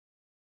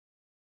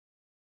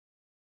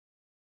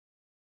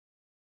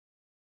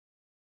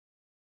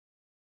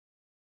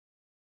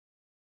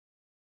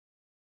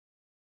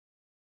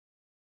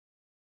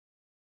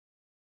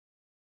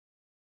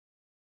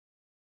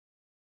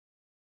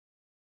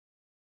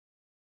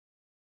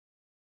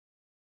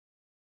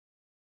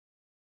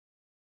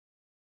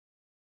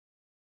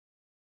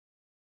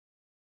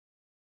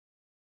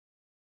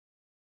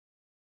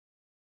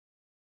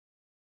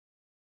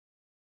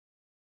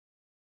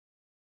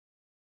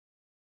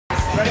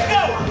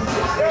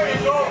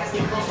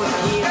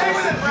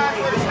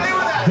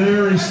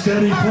Very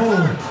steady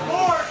pull.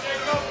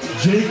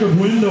 Jacob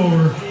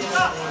Windover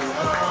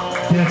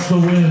gets the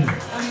win.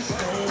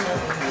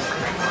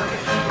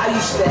 I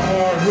used to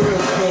have real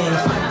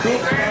things,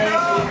 big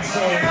things,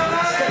 set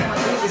my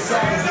biggest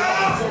size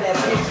down to that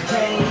big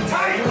cane.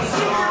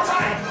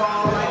 I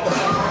fall like the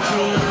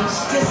teams,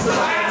 just so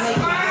I make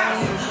it.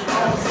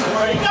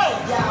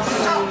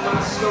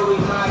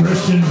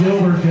 Christian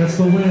Gilbert gets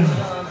the win.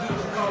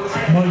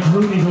 Mike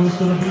Rooney goes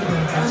to the beat.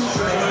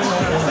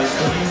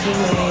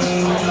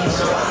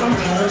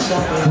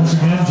 Once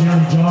again,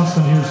 Jeremy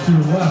Johnston here's to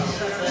your left.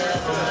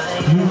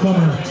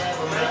 Newcomer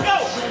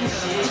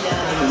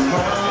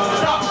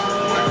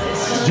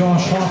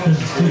Josh Hawkins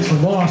takes the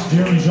loss.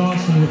 Jeremy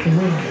Johnston with the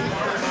win.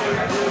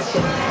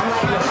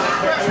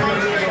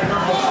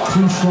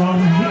 Two strong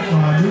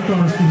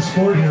newcomers to the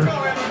sport here.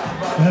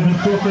 Evan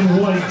Cook in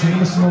white,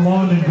 Jameson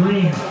Lalonde in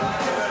green.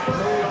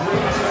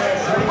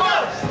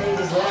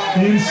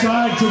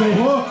 Inside to the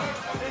hook.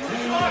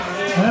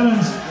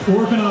 Evans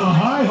working on a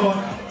high hook.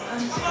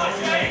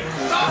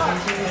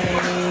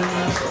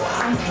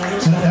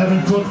 And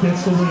Evan Cook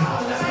gets the win.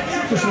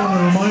 Just want to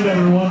remind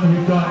everyone that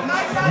we've got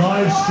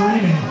live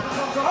streaming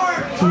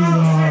to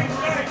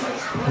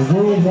a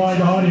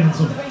worldwide audience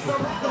of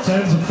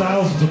tens of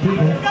thousands of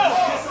people.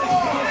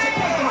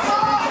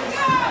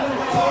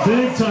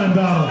 Big time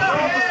battle.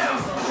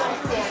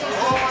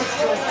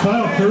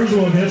 Kyle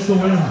Kurzweil gets the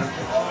win.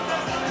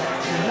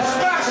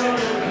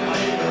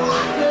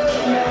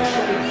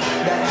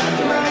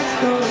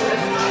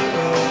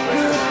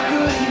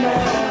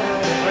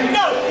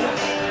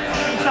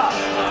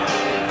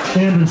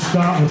 Andrew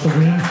Scott with the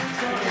win.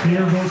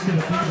 Pierre goes to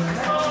the people.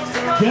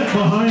 Get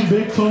behind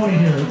Big Tony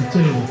here at the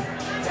table.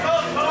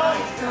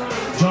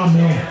 John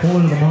Mill,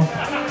 puller of the month.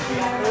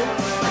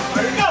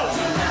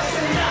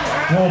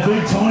 Oh,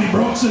 Big Tony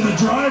Brooks in the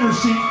driver's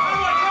seat.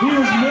 He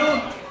was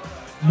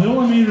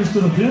millimeters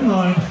to the pin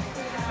line.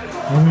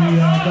 And we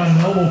got an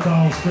elbow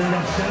foul straight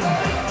up center.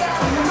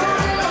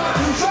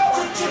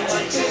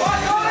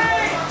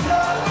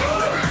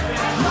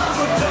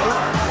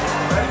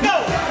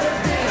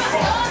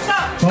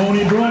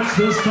 Tony Brooks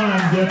this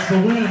time gets the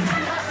win.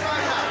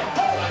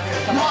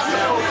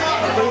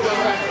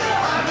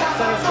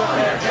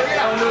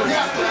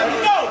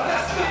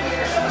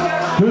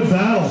 Good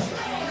battle.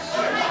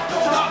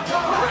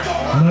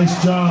 Nice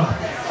job.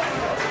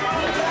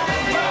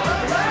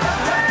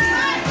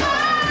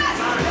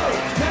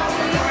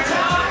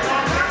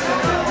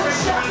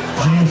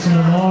 Jameson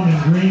Lalonde in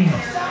green.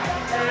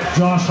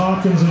 Josh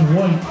Hopkins in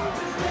white.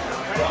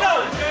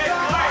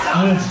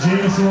 And it's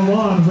Jameson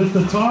Lalonde with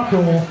the top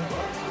roll.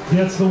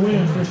 Gets the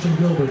win, Christian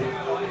Gilbert.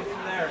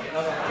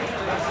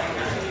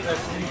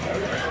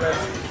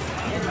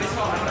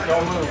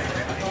 Don't move.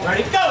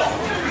 Ready, go!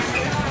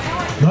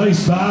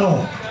 Nice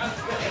battle.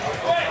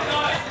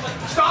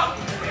 Stop!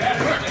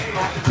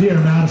 Pierre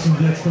Madison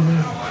gets the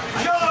win.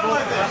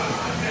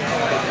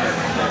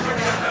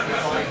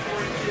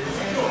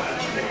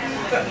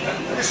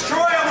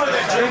 Destroy him with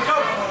it,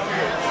 Jacob!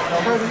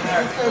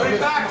 Ready,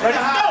 back,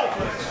 ready, go!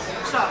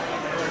 Stop.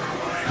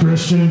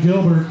 Christian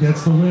Gilbert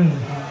gets the win.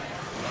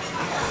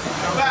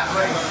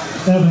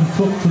 Evan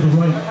Cook to the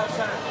right.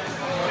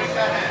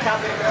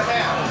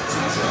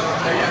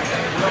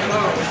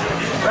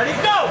 Ready,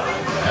 go!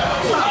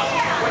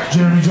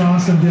 Jeremy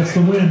Johnston gets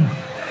the win.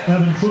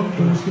 Evan Cook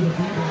goes to the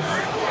people.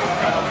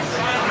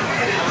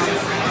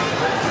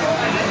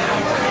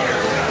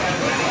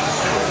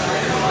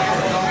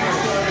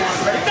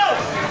 Ready, go!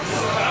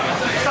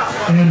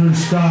 Andrew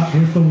Scott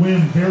with the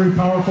win. Very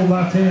powerful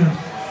left hand.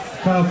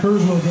 Kyle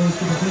Kurzweil goes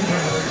to the people.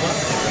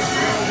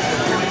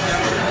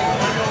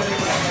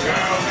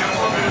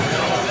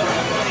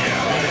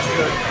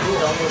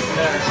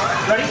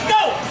 Ready,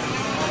 go!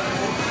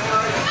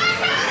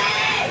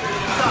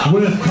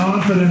 With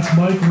confidence,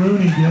 Mike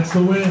Rooney gets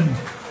the win.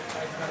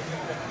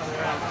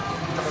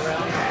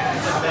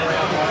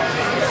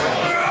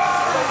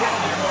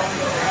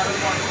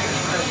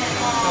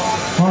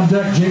 On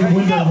deck, Jacob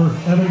Windover,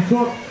 Evan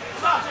Cook.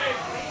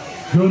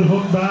 Good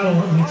hook battle.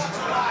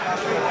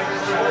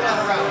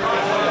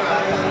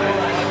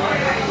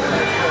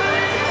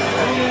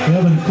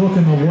 Evan Cook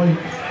in the white.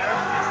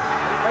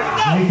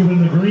 Jacob in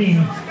the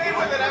green.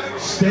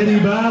 Steady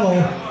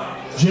battle.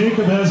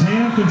 Jacob has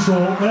hand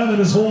control. Evan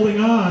is holding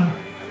on.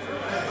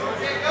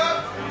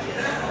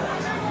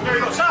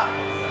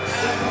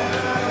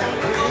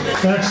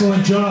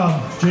 Excellent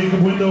job.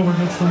 Jacob Windover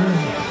gets the win.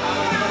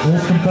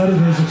 Both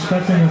competitors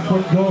expecting a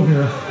quick go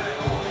here.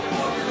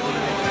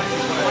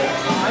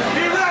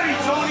 Be ready,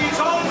 Tony. It's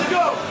all to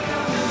go.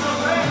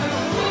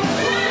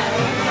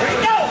 Ready,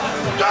 go!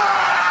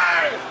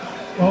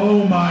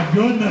 Oh my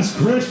goodness,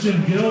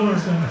 Christian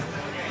Gilbert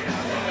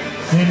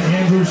and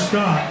Andrew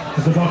Scott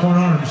at the Buckhorn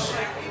Arms.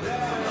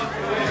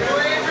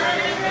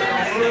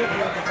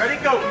 Ready,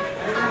 go!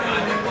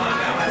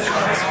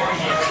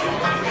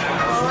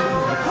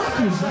 What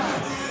is that?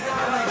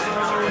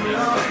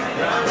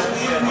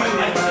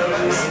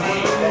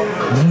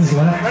 Men's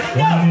left,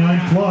 199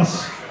 plus.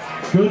 plus.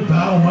 Good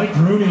battle. Mike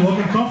Rooney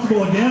looking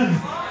comfortable again,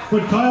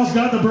 but Kyle's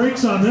got the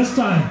brakes on this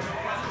time.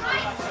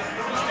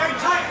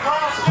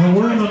 And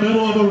we're in the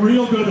middle of a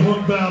real good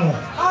hook battle.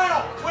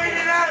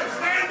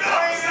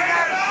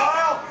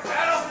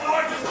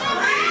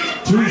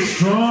 Two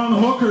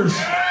strong hookers.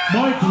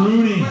 Mike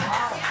Rooney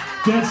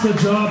gets the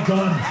job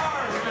done.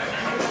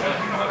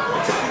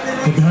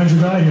 Get behind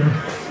your guy here.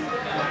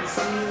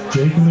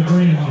 Jake in the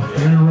green,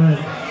 here in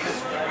red.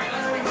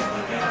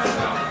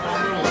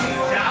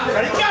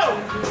 Ready,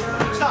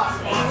 go!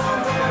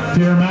 Stop.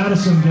 Pierre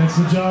Madison gets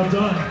the job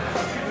done.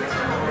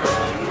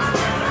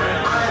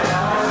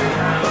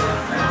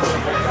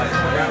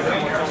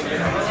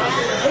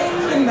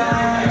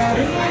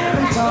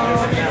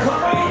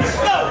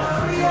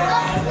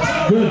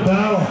 Good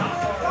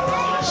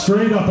battle.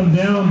 Straight up and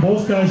down.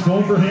 Both guys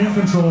going for hand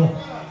control.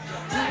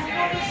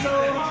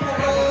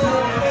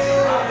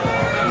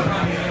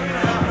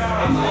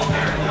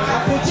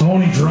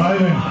 Tony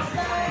driving.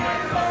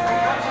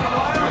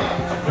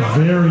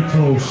 Very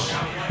close.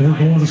 We're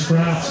going to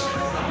scraps.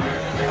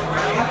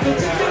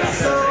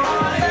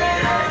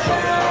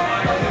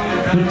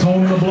 Big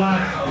Tony in the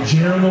black,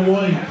 Jer in the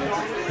white.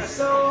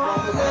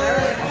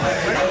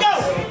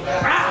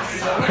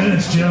 And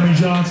it's Jeremy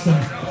Johnston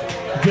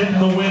getting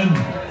the win.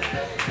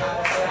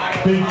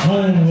 Big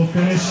Tone will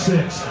finish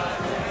 6th.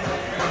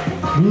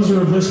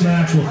 Loser of this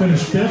match will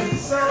finish 5th.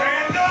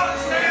 Stand up,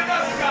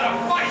 you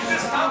gotta fight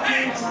this time.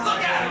 Hey,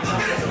 look at him,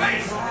 look at his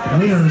face.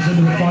 Winners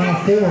into the final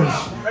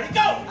 4s. Ready,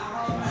 go!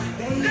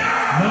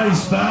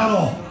 Nice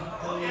battle.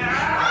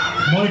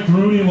 Mike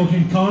Rooney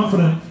looking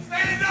confident.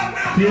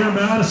 Pierre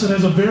Madison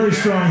has a very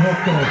strong hook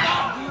though.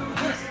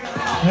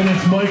 And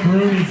it's Mike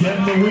Rooney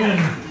getting the win.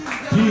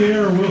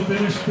 Pierre will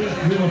finish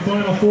 5th. We have a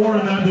final 4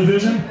 in that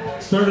division.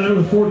 Started out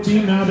with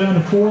 14, now down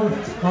to 4.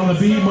 On the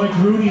B, Mike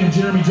Rooney and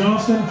Jeremy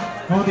Johnston.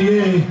 On the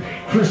A,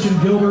 Christian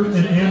Gilbert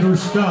and Andrew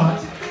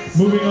Scott.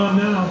 Moving on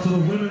now to the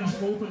women's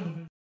open division.